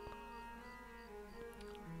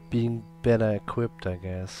 Being better equipped, I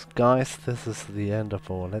guess. Guys, this is the end of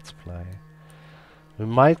our Let's Play. We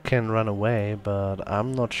might can run away, but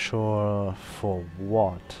I'm not sure for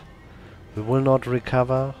what. We will not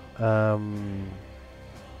recover.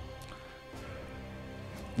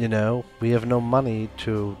 You know, we have no money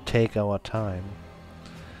to take our time.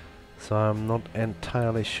 So I'm not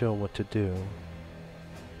entirely sure what to do.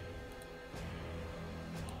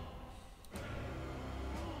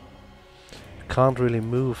 Can't really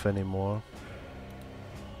move anymore.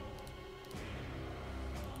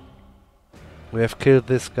 We have killed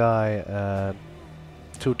this guy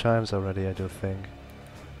 2 times already, I do think.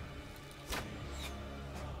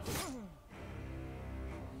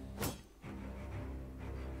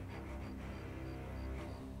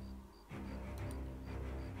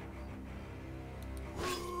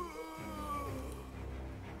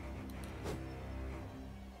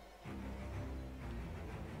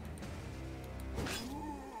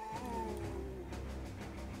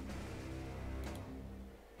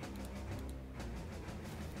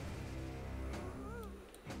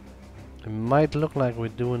 It might look like we're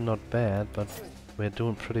doing not bad, but we're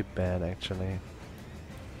doing pretty bad actually.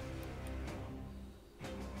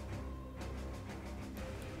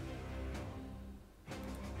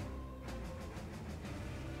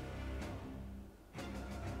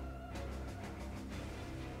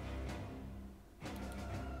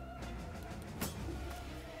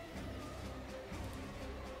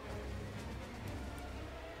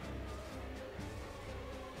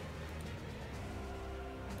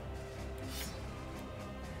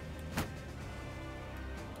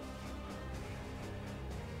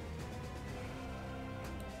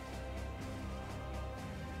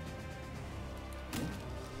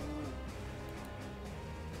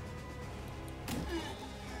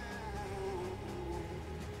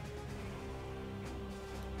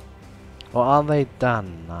 Or are they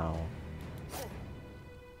done now?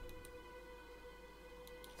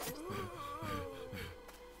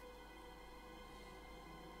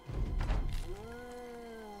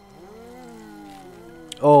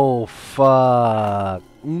 Oh fuck!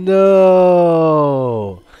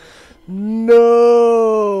 No! No!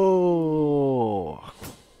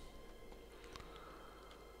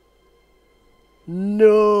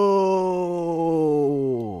 No!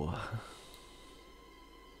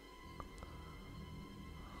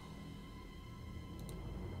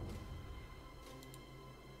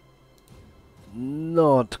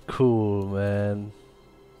 Not cool, man.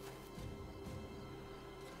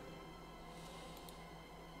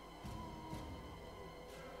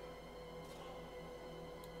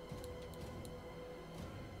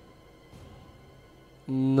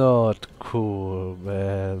 Not cool,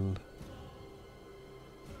 man.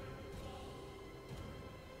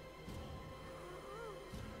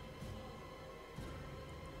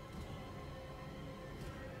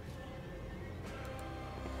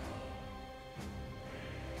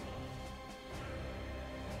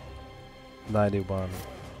 $91.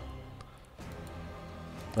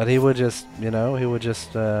 But he would just, you know, he would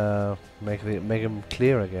just make him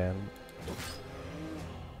clear again.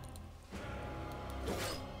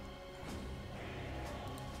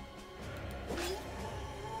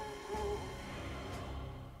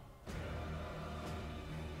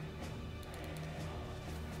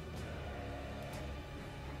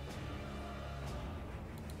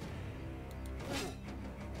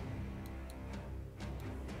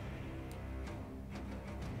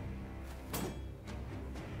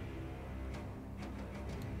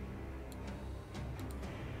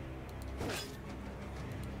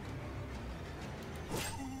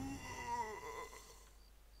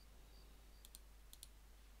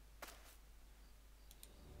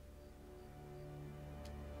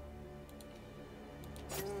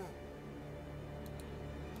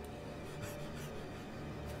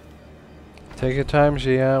 Take your time,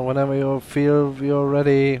 Gia. Whenever you feel you're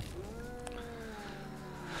ready.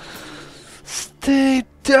 Stay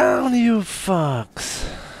down, you fucks!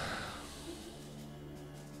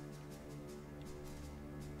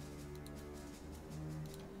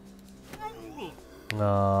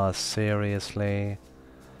 Aw, seriously?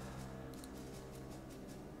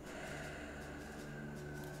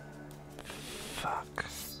 Fuck.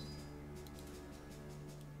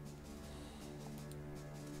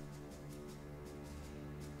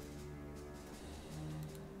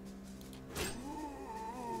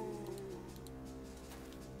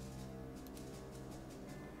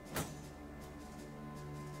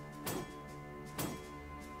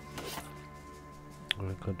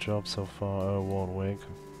 Very good job so far, Warwick.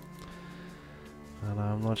 And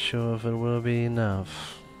I'm not sure if it will be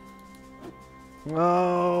enough.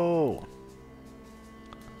 No!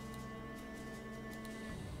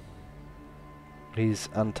 He's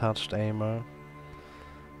untouched aimer.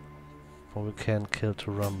 But we can't kill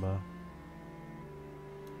Turumba.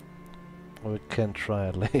 Or we can try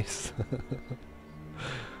at least.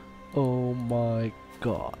 Oh my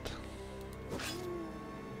god.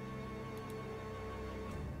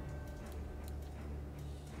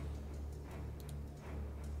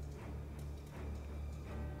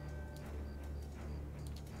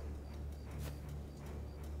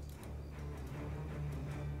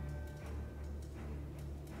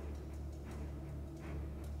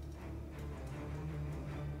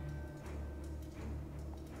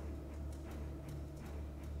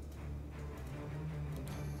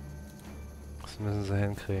 Das müssen sie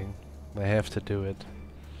hinkriegen. They have to do it.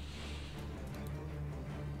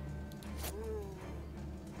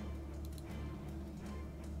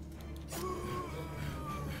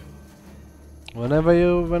 Whenever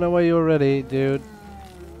you're ready, dude.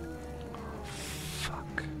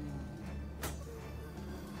 Fuck.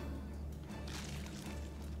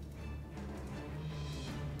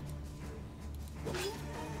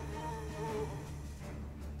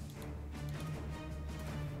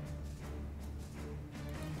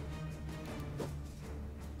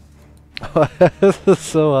 This is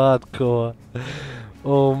so hardcore.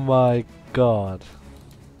 Oh my god.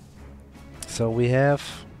 So we have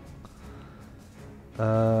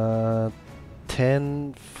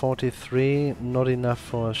 1043, not enough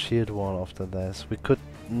for a shield wall after this. We could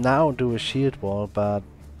now do a shield wall, but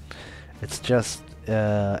it's just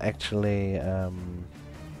actually yeah,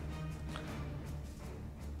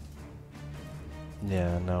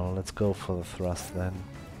 no, let's go for the thrust then.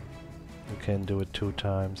 We can do it 2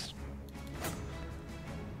 times.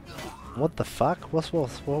 What the fuck? What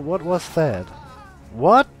was that?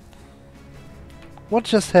 What? What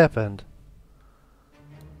just happened?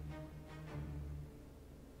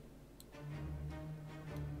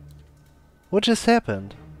 What just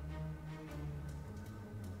happened?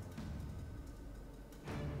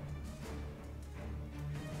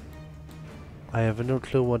 I have no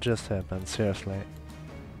clue what just happened, seriously.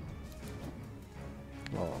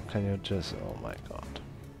 Oh, can you just... oh my god.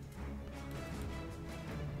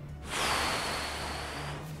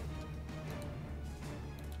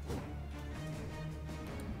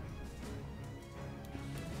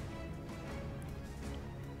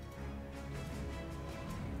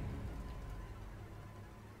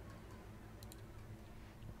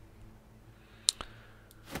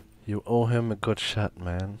 You owe him a good shot,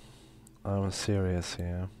 man. I'm serious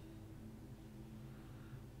here.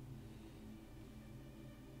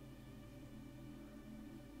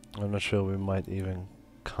 I'm not sure we might even...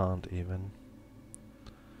 can't even.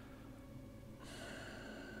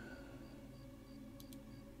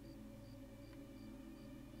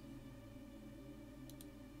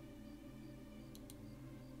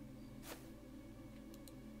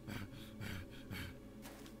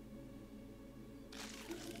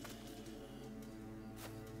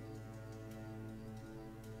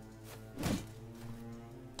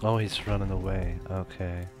 Oh, he's running away.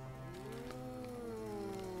 Okay.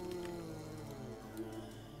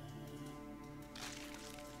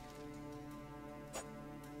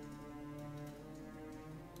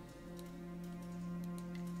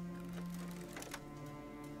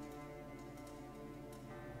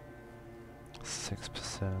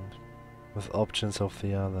 With options of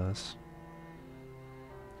the others.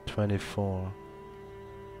 24.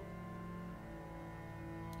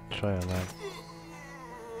 Try a lag.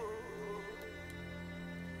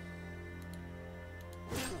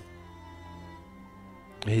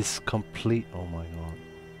 He's complete. Oh my god.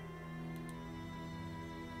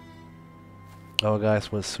 Our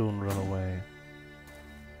guys will soon run away.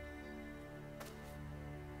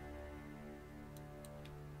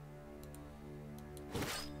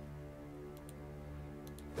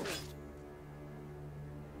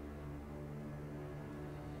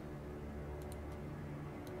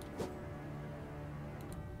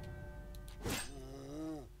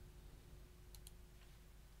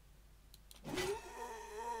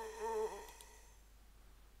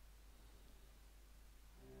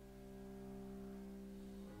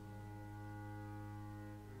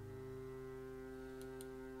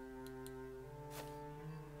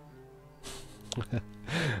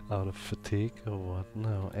 Out of fatigue or what?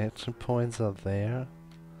 No, action points are there,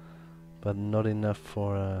 but not enough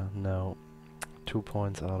for no. 2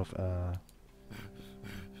 points out of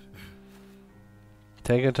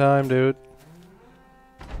Take your time, dude.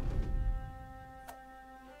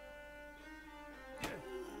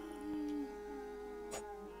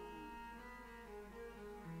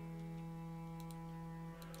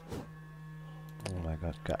 my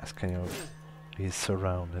god, guys, can you... He's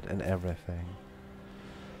surrounded and everything.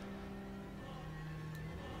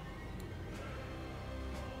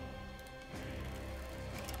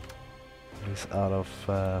 He's out of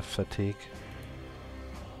fatigue.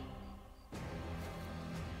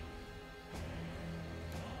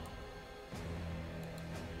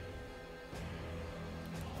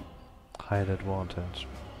 Height advantage.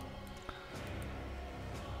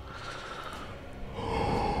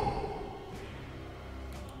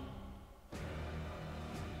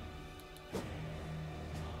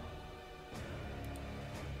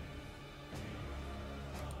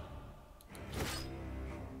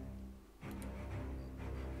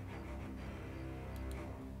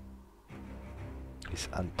 He's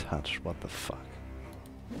untouched, what the fuck?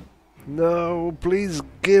 No, please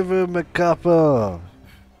give him a couple!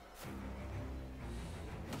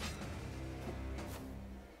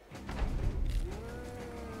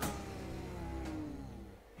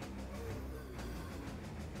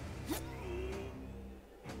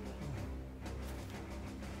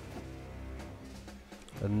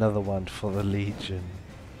 Another one for the Legion.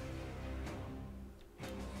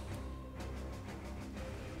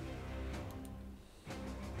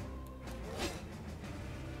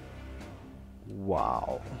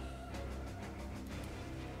 Wow.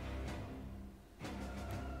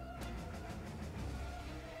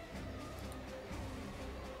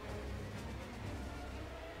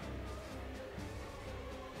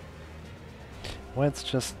 Well, it's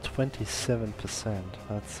just 27%.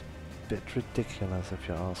 That's a bit ridiculous if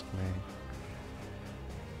you ask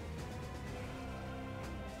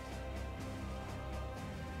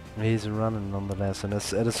me. He's running nonetheless, and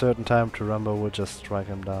at a certain time Turumba will just strike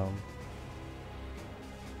him down.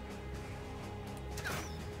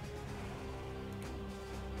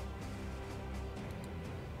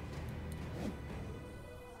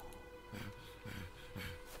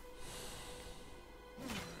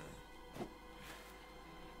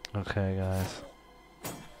 Okay, guys.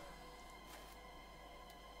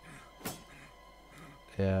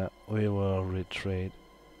 Yeah, we will retreat.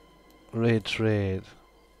 Retreat.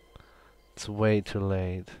 It's way too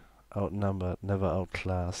late. Outnumbered, never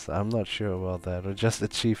outclassed. I'm not sure about that. Or just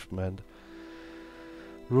achievement.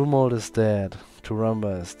 Rumold is dead.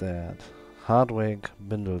 Turumba is dead. Hardwick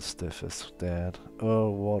Bindlestiff is dead.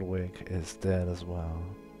 Earl Wardwick is dead as well.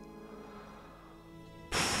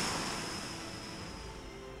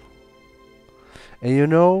 And you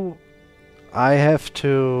know, I have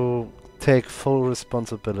to take full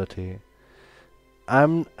responsibility.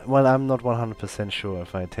 I'm not 100% sure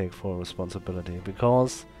if I take full responsibility,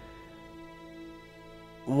 because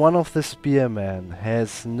one of the spearmen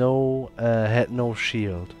has had no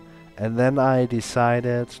shield, and then I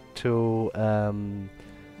decided to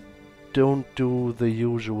don't do the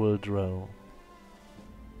usual drill.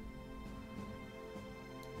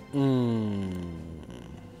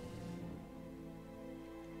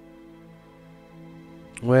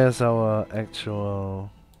 Where's our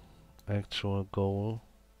actual goal?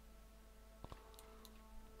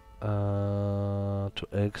 To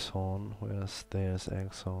Exxon. There's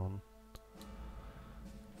Exxon.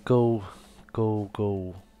 Go.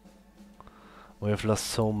 We've lost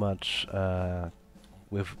so much.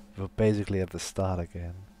 We're basically at the start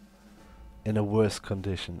again. In a worse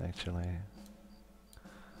condition, actually.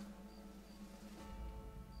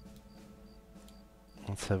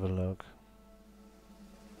 Let's have a look.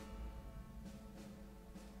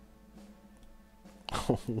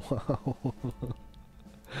 Wow.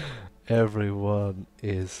 Everyone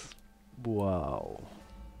is... wow.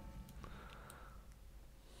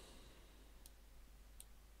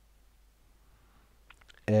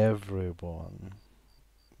 Everyone.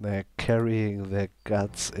 They're carrying their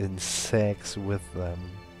guts in sacks with them.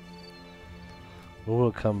 We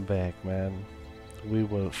will come back, man. We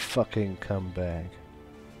will fucking come back.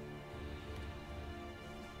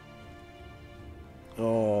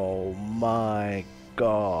 Oh my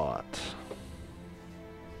god.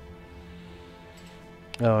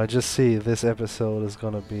 Oh, I just see this episode is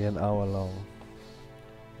gonna be an hour long.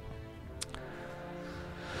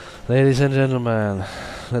 Ladies and gentlemen,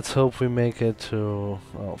 let's hope we make it to...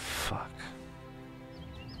 oh fuck.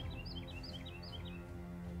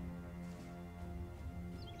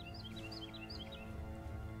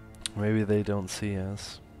 Maybe they don't see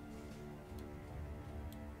us.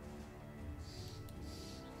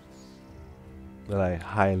 But I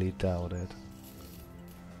highly doubt it.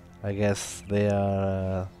 I guess they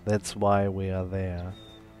are... that's why we are there.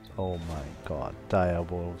 Oh my god,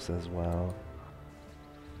 direwolves as well.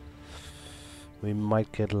 We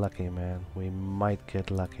might get lucky, man. We might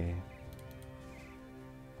get lucky.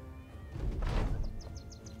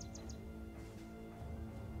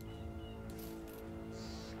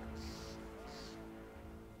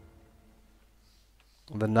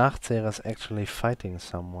 The Nachtseher is actually fighting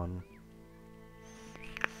someone.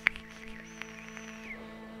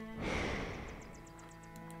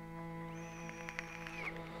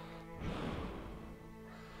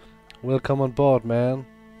 Welcome on board, man.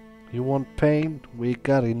 You want pain? We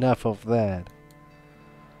got enough of that.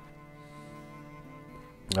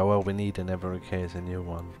 Oh well, we need in every case a new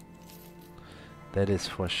one. That is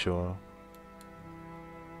for sure.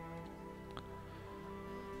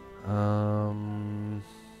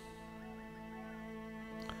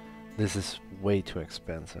 This is way too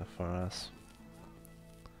expensive for us.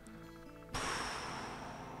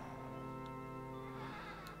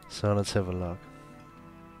 So let's have a look.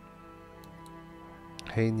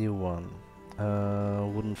 Hey, new one.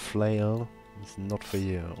 Wooden flail is not for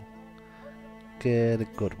you. Get a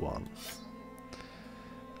good one.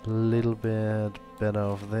 A little bit better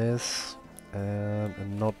of this, and a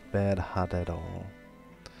not bad hut at all.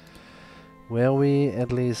 Were we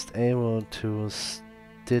at least able to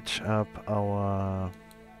stitch up our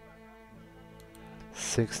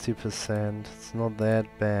 60%? It's not that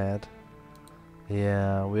bad.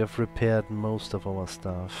 Yeah, we have repaired most of our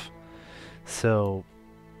stuff. So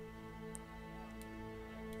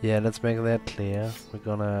yeah, let's make that clear. We're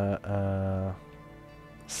gonna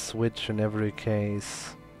switch in every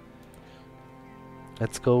case.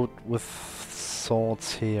 Let's go with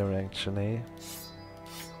swords here actually.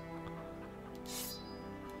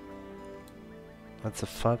 That's a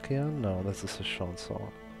fakir? No, this is a short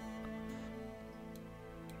sword.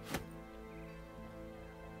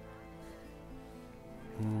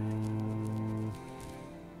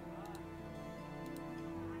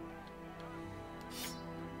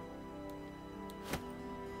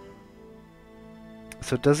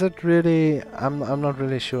 So does it really... I'm not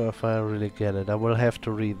really sure if I really get it. I will have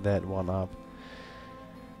to read that one up.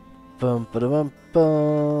 Bum ba bum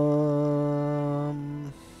bum.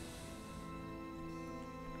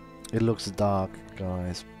 It looks dark,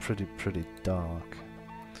 guys. Pretty dark.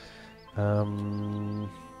 No,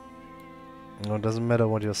 it doesn't matter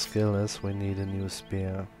what your skill is. We need a new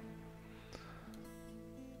spear.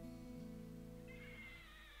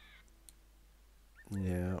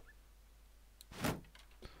 Yeah.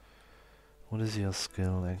 What is your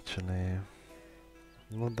skill actually?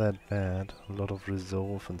 Not that bad. A lot of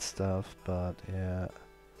resolve and stuff, but yeah.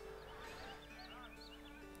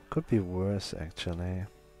 Could be worse actually.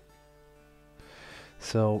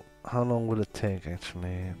 So, how long will it take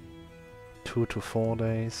actually? 2 to 4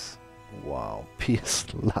 days? Wow,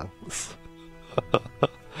 pierced lungs.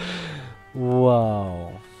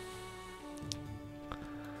 Wow.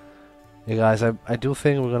 Yeah guys, I do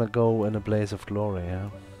think we're gonna go in a blaze of glory, yeah?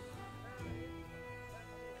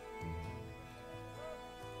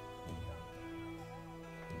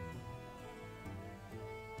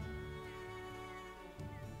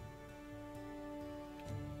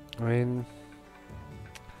 I mean...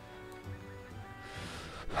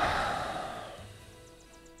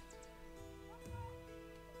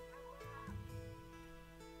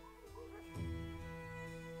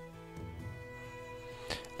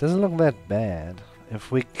 doesn't look that bad.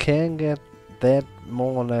 If we can get that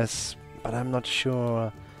more or less, but I'm not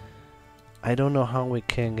sure. I don't know how we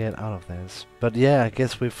can get out of this. But yeah, I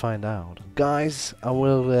guess we find out. Guys, I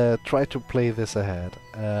will try to play this ahead.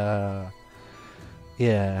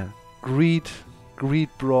 Yeah, greed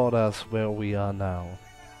brought us where we are now.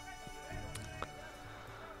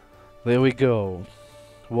 There we go.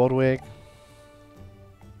 Warwick.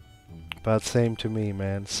 But same to me,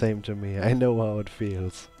 man. Same to me. I know how it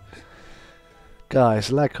feels.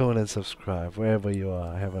 Guys, like, comment and subscribe wherever you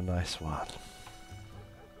are. Have a nice one.